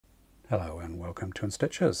Hello and welcome to In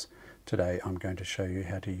Stitches. Today I'm going to show you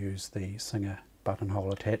how to use the Singer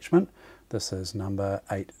buttonhole attachment. This is number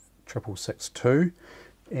 86662,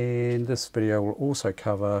 and this video will also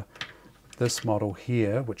cover this model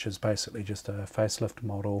here, which is basically just a facelift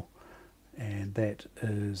model, and that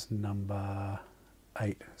is number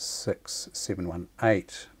 86718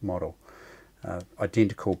 model.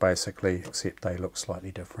 Identical basically, except they look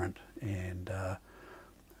slightly different and a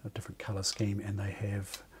different colour scheme, and they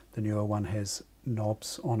have, the newer one has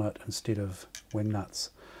knobs on it instead of wing nuts.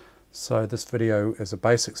 So this video is a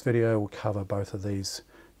basics video. We'll cover both of these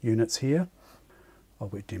units here. I'll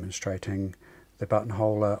be demonstrating the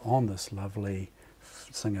buttonhole on this lovely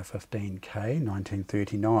Singer 15K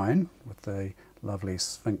 1939 with the lovely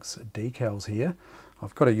Sphinx decals here.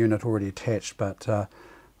 I've got a unit already attached, but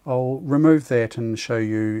I'll remove that and show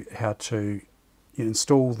you how to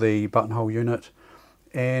install the buttonhole unit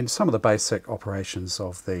and some of the basic operations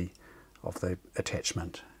of the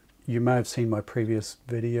attachment. You may have seen my previous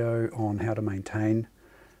video on how to maintain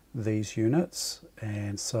these units,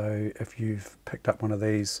 and so if you've picked up one of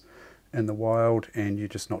these in the wild and you're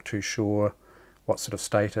just not too sure what sort of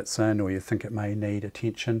state it's in, or you think it may need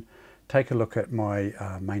attention, take a look at my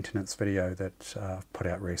maintenance video that I've put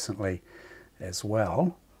out recently as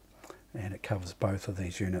well, and it covers both of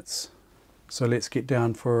these units. So let's get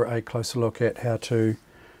down for a closer look at how to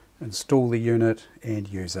install the unit and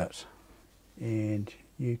use it. And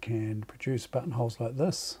you can produce buttonholes like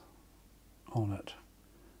this on it.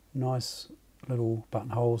 Nice little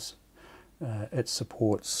buttonholes. It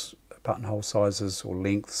supports buttonhole sizes or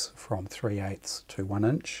lengths from 3/8 to 1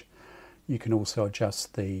 inch. You can also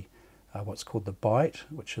adjust the what's called the bite,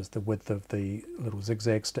 which is the width of the little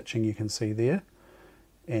zigzag stitching you can see there.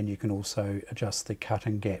 And you can also adjust the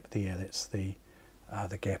cutting gap there. That's the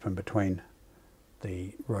gap in between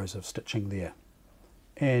the rows of stitching there.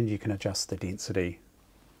 And you can adjust the density.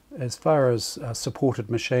 As far as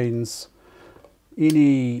supported machines,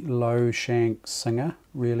 any low shank Singer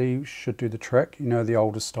really should do the trick, the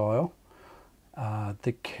older style.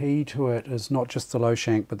 The key to it is not just the low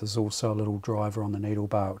shank, but there's also a little driver on the needle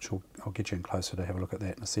bar, which I'll get you in closer to have a look at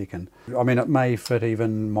that in a second. I mean, it may fit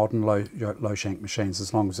even modern low shank machines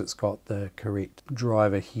as long as it's got the correct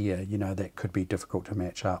driver here. That could be difficult to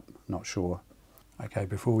match up, not sure. Okay,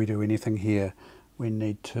 before we do anything here, we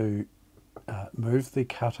need to move the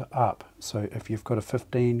cutter up. So if you've got a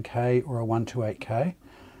 15K or a 128K,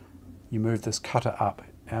 you move this cutter up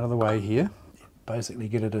out of the way here. Basically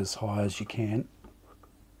get it as high as you can,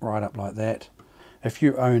 right up like that. If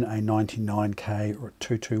you own a 99K or a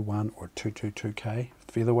 221 or a 222K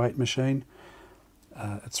featherweight machine,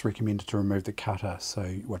 it's recommended to remove the cutter.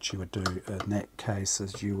 So what you would do in that case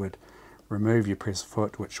is you would remove your press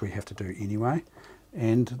foot, which we have to do anyway,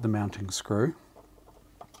 and the mounting screw,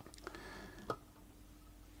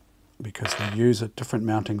 because they use a different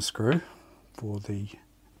mounting screw for the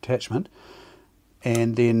attachment.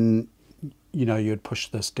 And then you'd push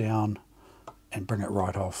this down and bring it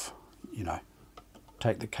right off,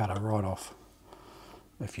 take the cutter right off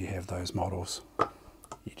if you have those models.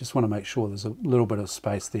 You just want to make sure there's a little bit of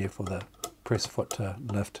space there for the press foot to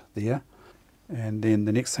lift there. And then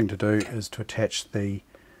the next thing to do is to attach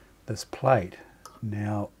this plate.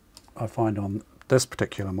 Now I find on this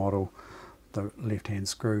particular model the left hand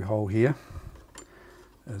screw hole here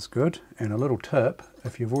is good, and a little tip: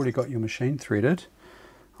 if you've already got your machine threaded,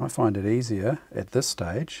 I find it easier at this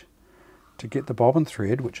stage to get the bobbin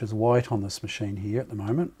thread, which is white on this machine here at the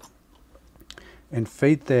moment, and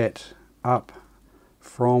feed that up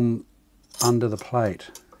from under the plate.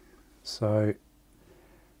 So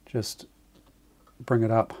just bring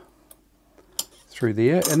it up through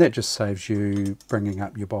there, and that just saves you bringing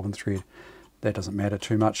up your bobbin thread. That doesn't matter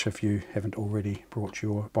too much if you haven't already brought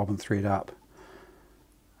your bobbin thread up.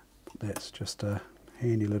 That's just a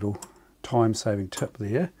handy little time-saving tip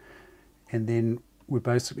there. And then we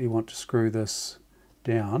basically want to screw this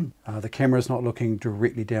down. The camera is not looking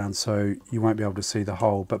directly down, so you won't be able to see the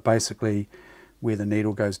hole, but basically where the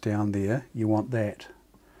needle goes down there, you want that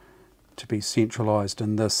to be centralized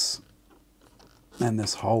in this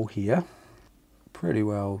hole here. Pretty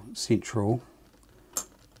well central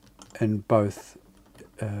in both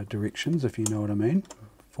directions, if you know what I mean,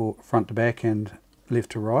 for front to back and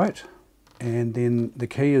left to right. And then the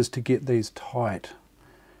key is to get these tight.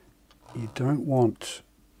 You don't want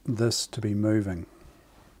this to be moving.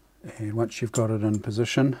 And once you've got it in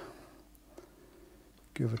position,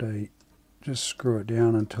 just screw it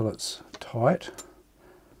down until it's tight.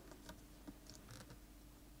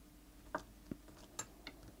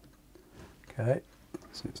 Okay,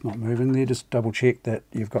 so it's not moving there. Just double check that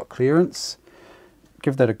you've got clearance.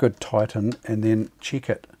 give that a good tighten and then check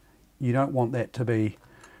it. You don't want that to be,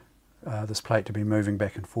 this plate to be moving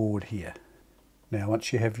back and forward here. Now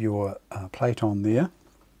once you have your plate on there,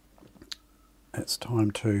 it's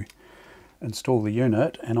time to install the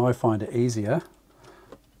unit, and I find it easier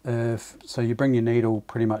so you bring your needle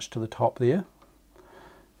pretty much to the top there,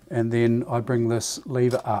 and then I bring this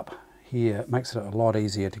lever up here. It makes it a lot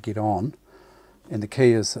easier to get on, and the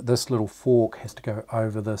key is that this little fork has to go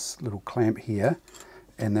over this little clamp here,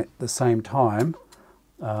 and at the same time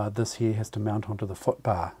this here has to mount onto the foot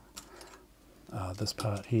bar. This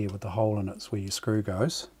part here with the hole in it's where your screw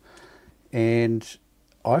goes, and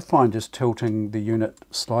I find just tilting the unit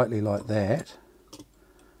slightly like that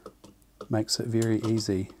makes it very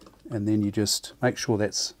easy. And then you just make sure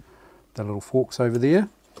that's the little forks over there,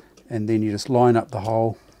 and then you just line up the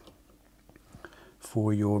hole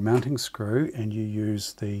for your mounting screw, and you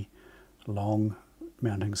use the long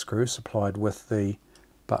mounting screw supplied with the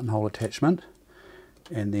buttonhole attachment,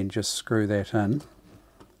 and then just screw that in.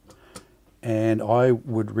 And I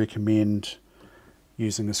would recommend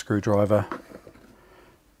using a screwdriver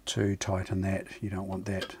to tighten that. You don't want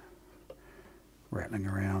that rattling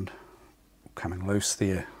around, coming loose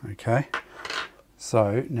there. Okay,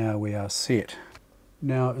 so now we are set.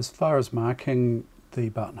 Now as far as marking the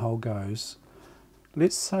buttonhole goes,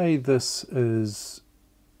 let's say this is,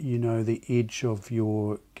 you know, the edge of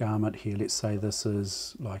your garment here. Let's say this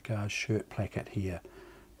is like a shirt placket here,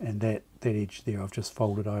 and that edge there I've just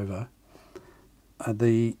folded over.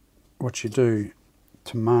 What you do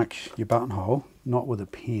to mark your buttonhole, not with a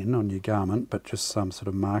pen on your garment, but just some sort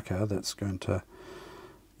of marker that's going to,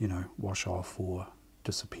 you know, wash off or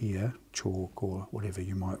disappear, chalk or whatever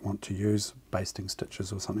you might want to use, basting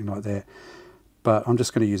stitches or something like that. But I'm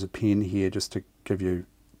just going to use a pen here just to give you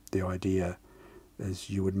the idea, as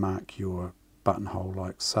you would mark your buttonhole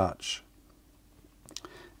like such.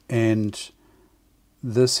 And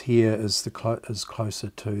this here is is closer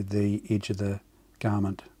to the edge of the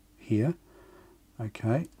garment here.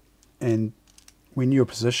 Okay, and when you're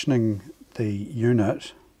positioning the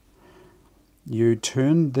unit, you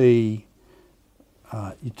turn the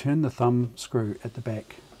thumb screw at the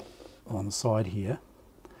back on the side here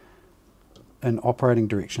in operating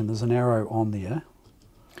direction. There's an arrow on there,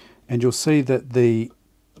 and you'll see that the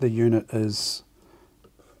unit is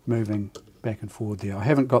moving back and forward there. I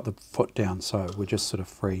haven't got the foot down, so we're just sort of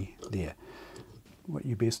free there. What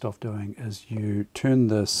you're best off doing is you turn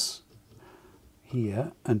this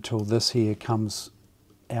here until this here comes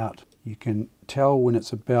out. You can tell when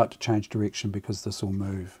it's about to change direction because this will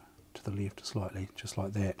move to the left slightly, just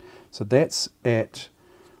like that. So that's at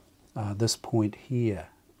this point here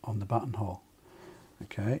on the buttonhole.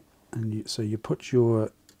 Okay, and so you put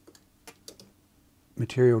your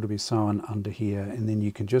material to be sewn under here, and then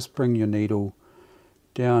you can just bring your needle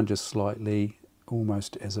down just slightly,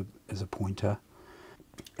 almost as a pointer.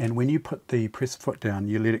 And when you put the press foot down,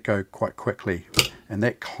 you let it go quite quickly, and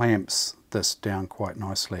that clamps this down quite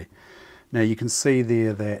nicely. Now you can see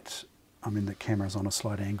there that, I mean, the camera's on a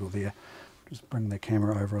slight angle there. Just bring the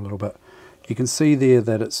camera over a little bit. You can see there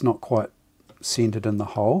that it's not quite centered in the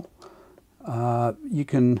hole. You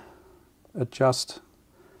can adjust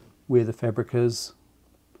where the fabric is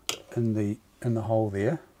in the hole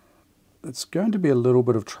there. It's going to be a little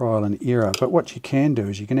bit of trial and error, but what you can do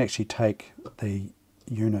is you can actually take the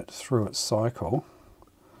unit through its cycle.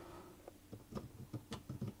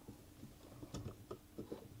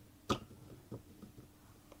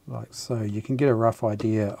 Like so. You can get a rough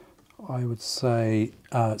idea. I would say,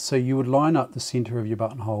 so you would line up the center of your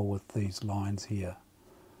buttonhole with these lines here.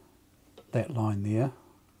 That line there,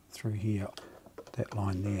 through here, that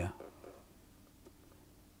line there.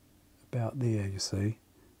 About there, you see.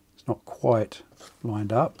 It's not quite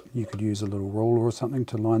lined up. You could use a little ruler or something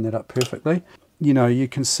to line that up perfectly. You know, you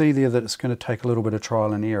can see there that it's going to take a little bit of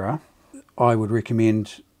trial and error. I would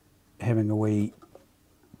recommend having a wee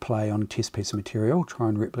play on a test piece of material. Try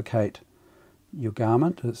and replicate your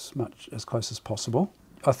garment as close as possible.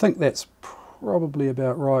 I think that's probably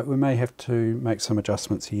about right. We may have to make some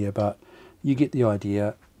adjustments here, but you get the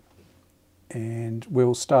idea. And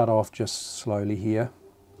we'll start off just slowly here.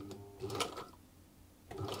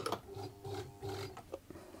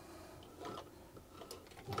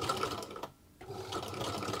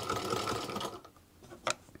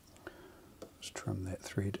 Just trim that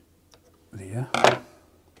thread there.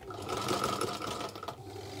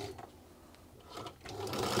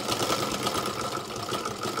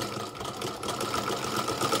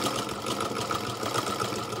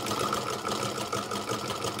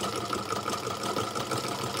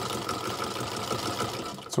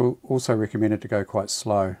 It's also recommended to go quite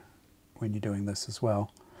slow when you're doing this as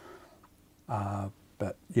well.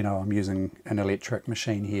 But you know, I'm using an electric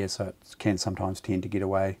machine here, so it can sometimes tend to get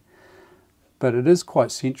away. But it is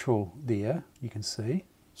quite central there, you can see.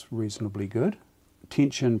 It's reasonably good.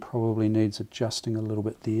 Tension probably needs adjusting a little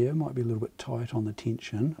bit there. Might be a little bit tight on the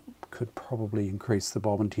tension. Could probably increase the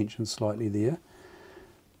bobbin tension slightly there.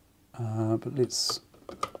 But let's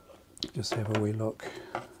just have a wee look.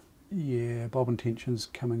 Yeah, bobbin tension's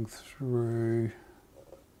coming through.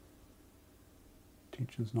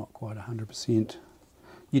 Tension's not quite 100%.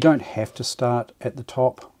 You don't have to start at the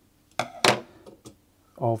top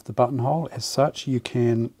of the buttonhole as such. You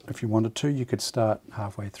can, if you wanted to, you could start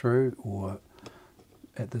halfway through or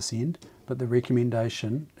at this end. But the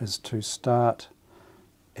recommendation is to start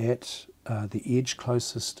at the edge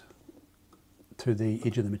closest to the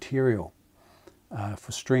edge of the material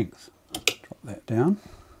for strength. Drop that down.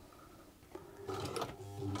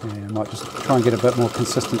 And I might just try and get a bit more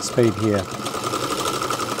consistent speed here.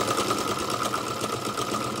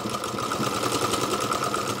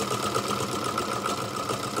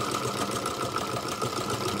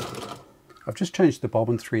 I've just changed the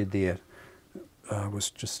bobbin thread there. Was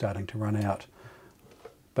just starting to run out.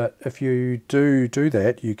 But if you do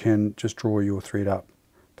that, you can just draw your thread up,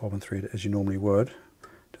 bobbin thread, as you normally would.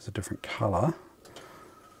 Just a different colour.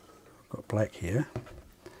 I've got black here.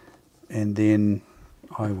 And then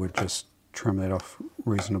I would just trim that off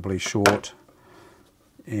reasonably short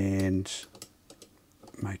and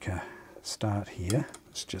make a start here.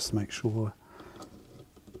 Let's just make sure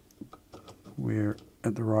we're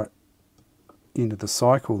at the right end of the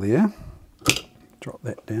cycle there. Drop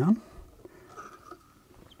that down.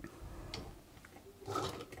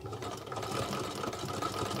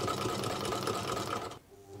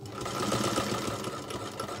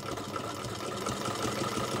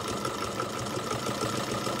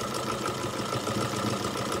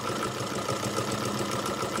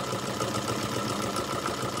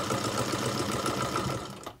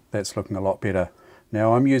 That's looking a lot better.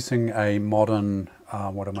 Now I'm using a modern,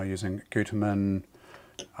 what am I using? Gutermann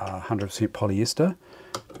 100% polyester.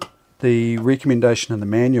 The recommendation in the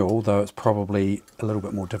manual, though it's probably a little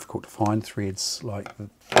bit more difficult to find threads like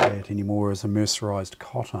that anymore, is a mercerized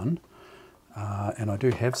cotton. And I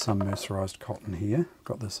do have some mercerized cotton here.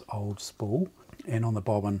 Got this old spool. And on the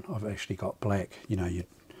bobbin I've actually got black. You know, you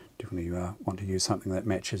definitely want to use something that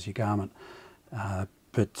matches your garment.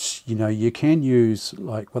 But you know, you can use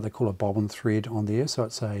like what they call a bobbin thread on there, so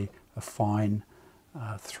it's a fine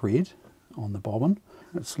thread on the bobbin.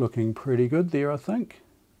 It's looking pretty good there, I think.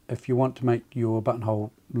 If you want to make your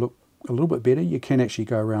buttonhole look a little bit better, you can actually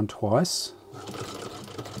go around twice.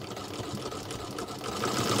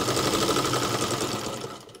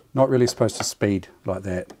 Not really supposed to speed like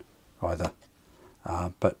that either,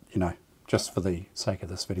 but you know, just for the sake of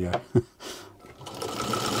this video.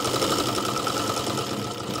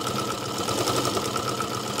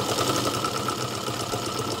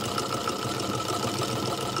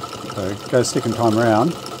 So go second time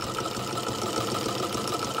around.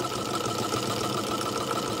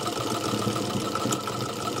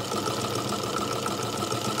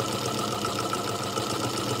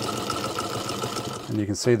 And you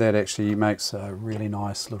can see that actually makes a really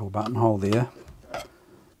nice little buttonhole there.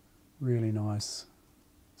 Really nice.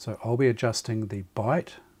 So I'll be adjusting the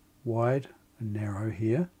bite wide and narrow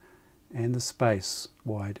here and the space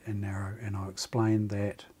wide and narrow, and I'll explain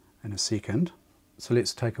that in a second. So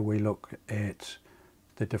let's take a wee look at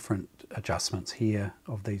the different adjustments here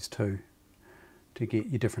of these two to get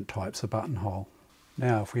your different types of buttonhole.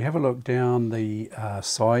 Now if we have a look down the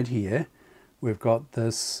side here, we've got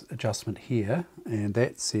this adjustment here and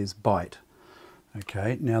that says bite.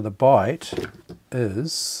 Okay, now the bite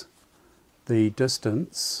is the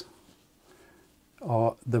distance,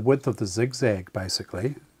 or the width of the zigzag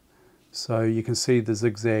basically. So you can see the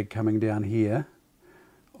zigzag coming down here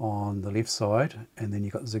on the left side, and then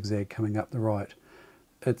you've got zigzag coming up the right.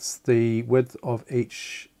 It's the width of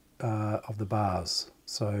each of the bars.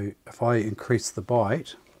 So if I increase the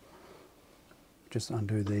bite, just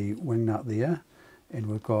undo the wing nut there, and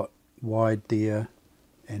we've got wide there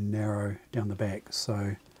and narrow down the back.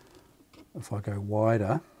 So if I go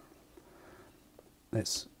wider,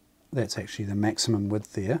 that's actually the maximum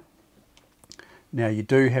width there. Now you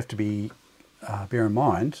do have to be bear in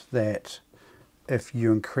mind that if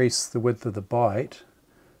you increase the width of the bite,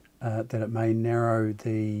 that it may narrow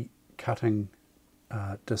the cutting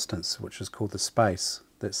distance, which is called the space.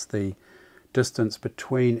 That's the distance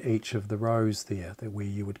between each of the rows there, where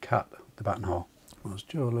you would cut the buttonhole. Let's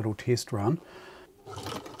do a little test run.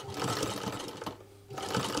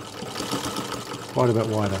 Quite a bit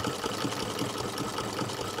wider.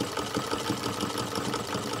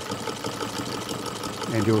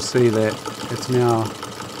 and you'll see that it's now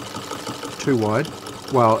too wide.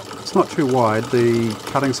 Well, it's not too wide, the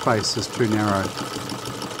cutting space is too narrow.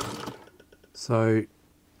 So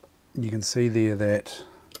you can see there that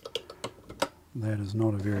that is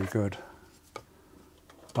not a very good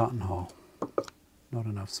buttonhole. Not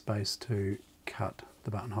enough space to cut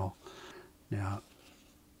the buttonhole. Now,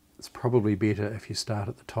 it's probably better if you start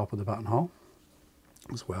at the top of the buttonhole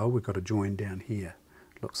as well. We've got a join down here.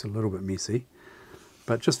 It looks a little bit messy,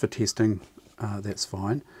 but just for testing, that's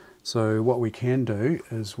fine. So what we can do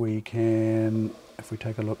is we can, if we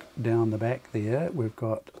take a look down the back there, we've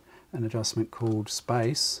got an adjustment called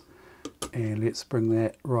space, and let's bring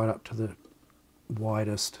that right up to the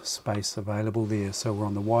widest space available there. So we're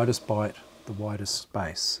on the widest bite, the widest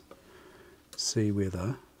space. See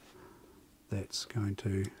whether that's going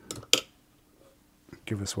to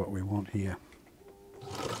give us what we want here.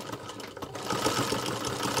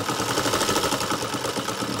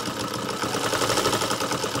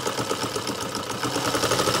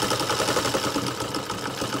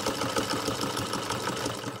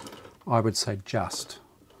 I would say just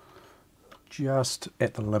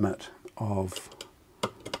at the limit of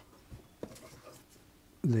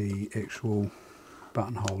the actual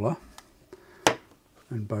buttonholer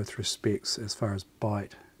in both respects as far as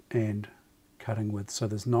bite and cutting width. So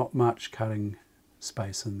there's not much cutting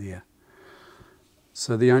space in there.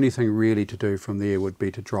 So the only thing really to do from there would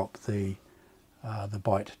be to drop the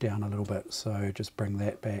bite down a little bit. So just bring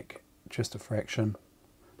that back just a fraction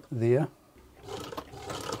there.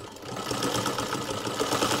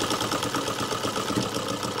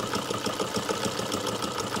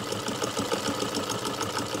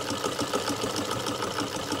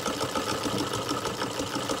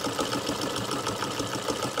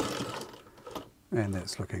 And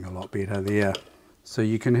that's looking a lot better there. So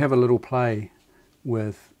you can have a little play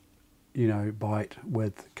with, you know, bite,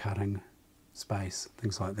 width, cutting, space,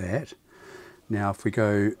 things like that. Now if we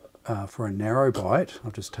go for a narrow bite,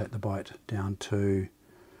 I'll just take the bite down to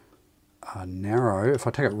narrow. If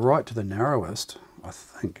I take it right to the narrowest, I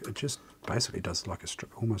think it just basically does like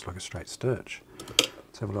almost like a straight stitch.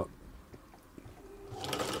 Let's have a look.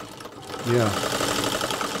 Yeah.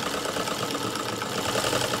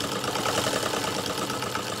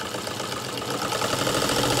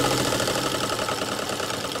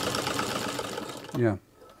 Yeah,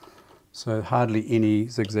 so hardly any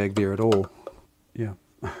zigzag there at all. Yeah,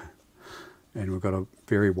 and we've got a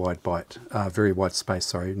very wide bite, very wide space,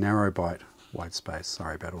 sorry, narrow bite, wide space.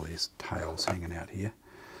 Sorry about all these tails hanging out here.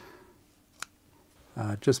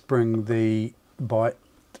 Just bring the bite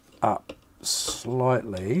up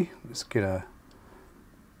slightly. Let's get a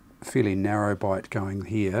fairly narrow bite going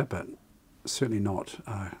here, but certainly not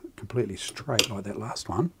completely straight like that last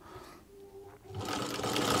one.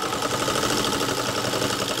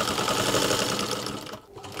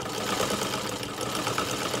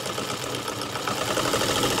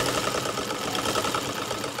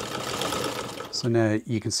 So now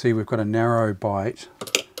you can see we've got a narrow bite,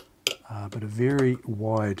 but a very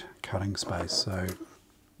wide cutting space, so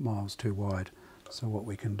miles too wide. So what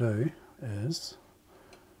we can do is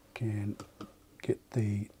can get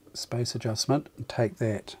the space adjustment and take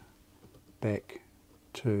that back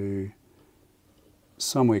to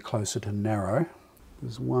somewhere closer to narrow.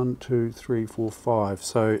 There's 1, 2, 3, 4, 5.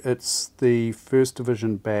 So it's the first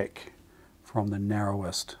division back from the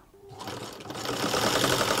narrowest.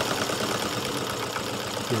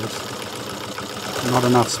 Yes. Not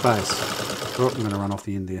enough space. Oh, I'm going to run off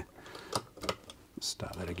the end there. Let's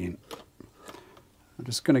start that again. I'm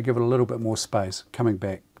just going to give it a little bit more space, coming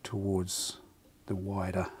back towards the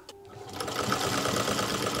wider.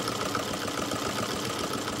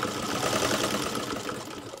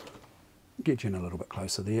 Get you in a little bit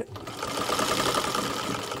closer there.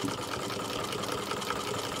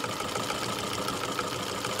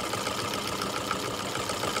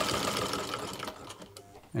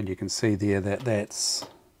 And you can see there that that's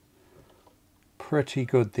pretty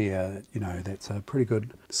good there. You know, that's a pretty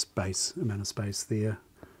good space, amount of space there.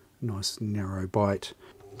 Nice narrow bite.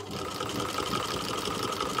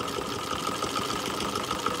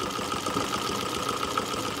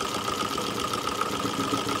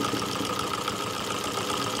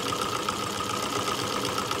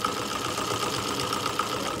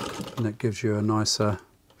 And that gives you a nicer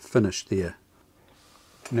finish there.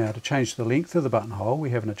 Now to change the length of the buttonhole,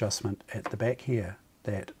 we have an adjustment at the back here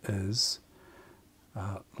that is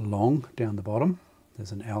long down the bottom.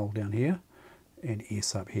 There's an L down here and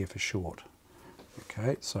S up here for short.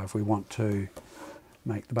 Okay, so if we want to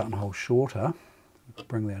make the buttonhole shorter,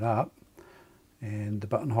 bring that up, and the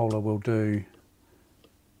buttonholer will do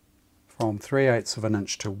from 3/8 of an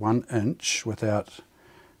inch to 1 inch without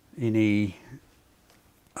any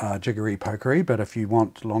jiggery pokery, but if you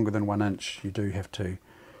want longer than 1 inch, you do have to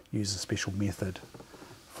use a special method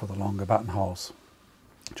for the longer buttonholes,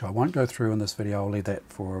 which I won't go through in this video. I'll leave that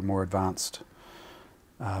for a more advanced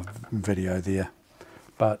video there.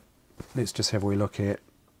 But let's just have a wee look at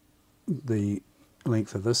the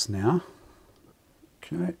length of this now.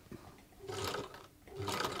 Okay.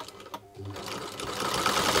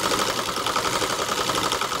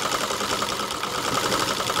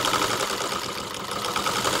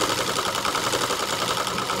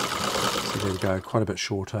 So there we go, quite a bit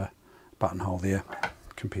shorter buttonhole there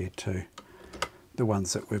compared to the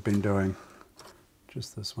ones that we've been doing.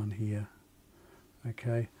 Just this one here.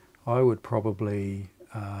 Okay, I would probably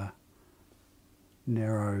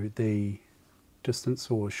narrow the distance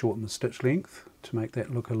or shorten the stitch length to make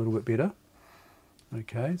that look a little bit better.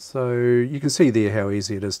 Okay, so you can see there how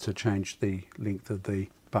easy it is to change the length of the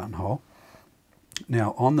buttonhole.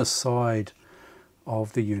 Now on the side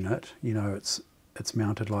of the unit, you know, it's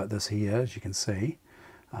mounted like this here, as you can see,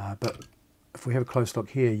 but if we have a close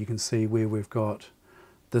look here, you can see where we've got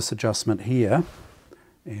this adjustment here,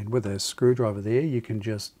 and with a screwdriver there you can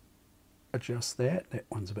just adjust that. That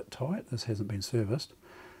one's a bit tight, this hasn't been serviced,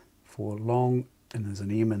 for long, and there's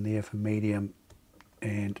an M in there for medium,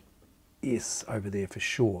 and S over there for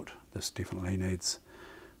short. This definitely needs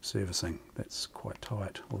servicing. That's quite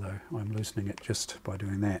tight, although I'm loosening it just by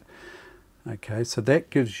doing that. Okay, so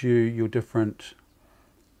that gives you your different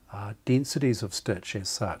densities of stitch as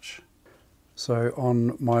such. So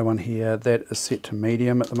on my one here, that is set to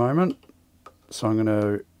medium at the moment, so I'm going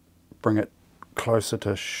to bring it closer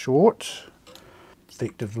to short.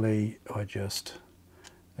 Effectively, I just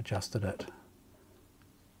adjusted it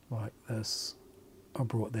like this. I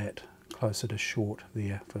brought that closer to short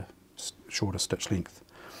there for shorter stitch length.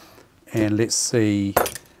 And let's see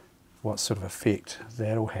what sort of effect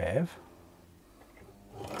that'll have.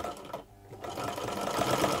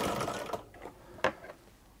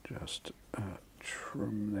 Just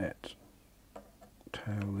trim that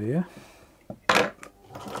tail there.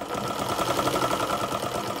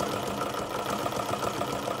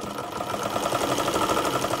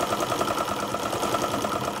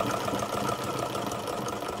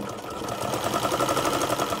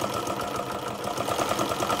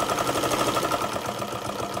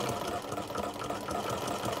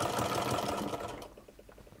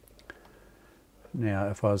 Now,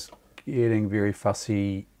 if I was getting very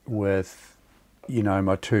fussy with, you know,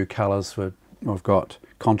 my two colours, I've got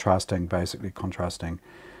basically contrasting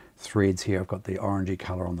threads here. I've got the orangey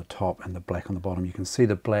colour on the top and the black on the bottom. You can see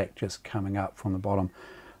the black just coming up from the bottom.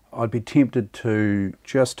 I'd be tempted to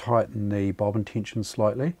just tighten the bobbin tension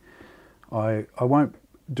slightly. I won't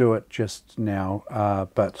do it just now,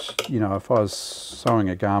 but you know, if I was sewing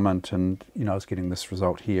a garment and you know I was getting this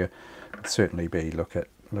result here, I'd certainly be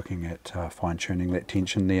looking at fine-tuning that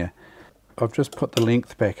tension there. I've just put the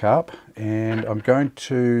length back up and I'm going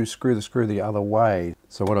to screw the screw the other way.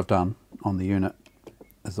 So what I've done on the unit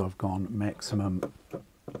is I've gone maximum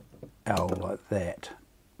L like that,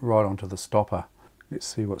 right onto the stopper. Let's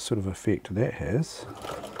see what sort of effect that has.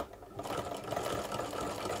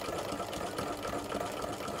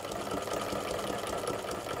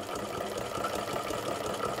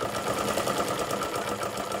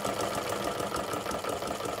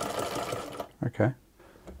 Okay,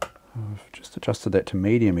 I've just adjusted that to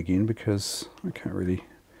medium again because I can't really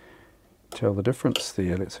tell the difference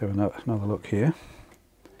there. Let's have another look here.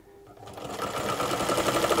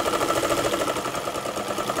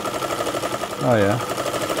 Oh yeah.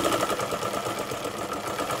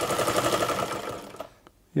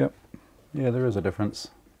 Yep. Yeah, there is a difference.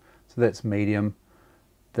 So that's medium,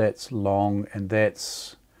 that's long, and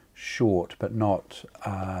that's short, but not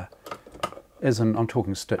as in, I'm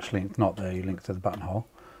talking stitch length, not the length of the buttonhole.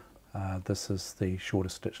 This is the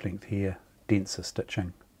shortest stitch length here, denser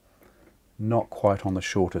stitching. Not quite on the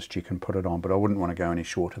shortest you can put it on, but I wouldn't want to go any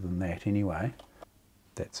shorter than that anyway.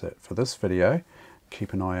 That's it for this video.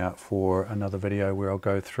 Keep an eye out for another video where I'll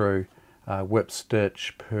go through whip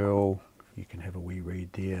stitch, purl. You can have a wee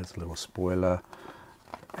read there, there's a little spoiler,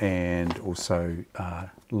 and also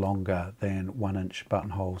longer than 1 inch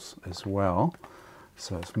buttonholes as well.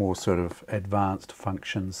 So it's more sort of advanced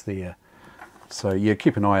functions there. So yeah,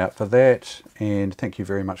 keep an eye out for that, and thank you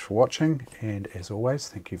very much for watching, and as always,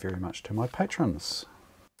 thank you very much to my patrons.